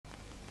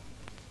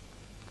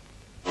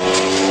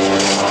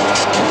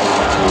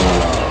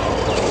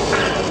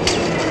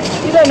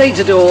need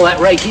to do all that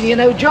raking, you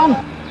know,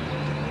 John.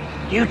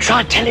 You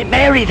tried telling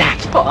Mary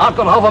that. Well, I've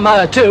got a hover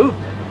mower too.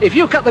 If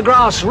you cut the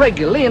grass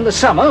regularly in the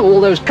summer, all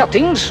those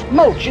cuttings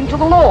mulch into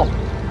the lawn.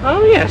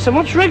 Oh, yes, and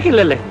what's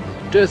regularly?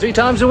 2 or 3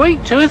 times a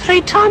week. 2 or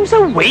 3 times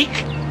a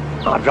week?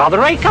 I'd rather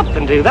rake up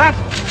than do that.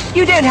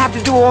 You don't have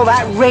to do all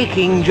that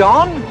raking,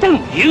 John.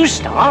 Don't you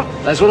start.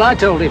 That's what I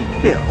told him.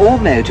 We'll all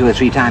mow 2 or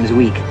 3 times a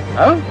week.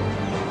 Oh?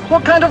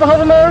 What kind of a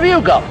hover mower have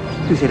you got?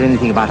 Who said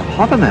anything about a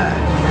hover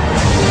mower?